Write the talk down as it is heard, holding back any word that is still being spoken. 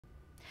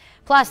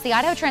Plus, the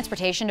Idaho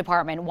Transportation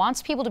Department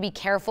wants people to be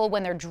careful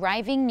when they're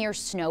driving near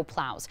snow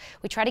plows.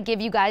 We try to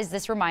give you guys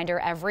this reminder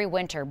every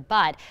winter,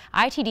 but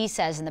ITD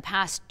says in the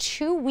past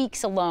 2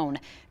 weeks alone,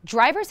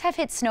 drivers have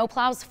hit snow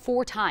plows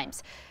 4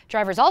 times.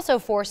 Drivers also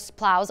forced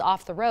plows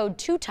off the road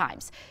 2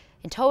 times.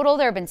 In total,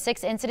 there have been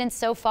 6 incidents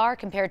so far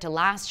compared to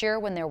last year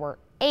when there were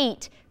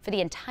 8 for the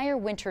entire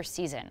winter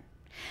season.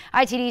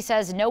 ITD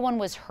says no one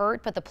was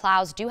hurt, but the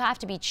plows do have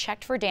to be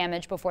checked for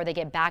damage before they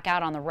get back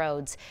out on the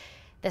roads.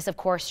 This, of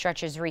course,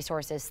 stretches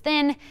resources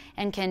thin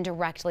and can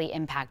directly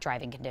impact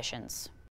driving conditions.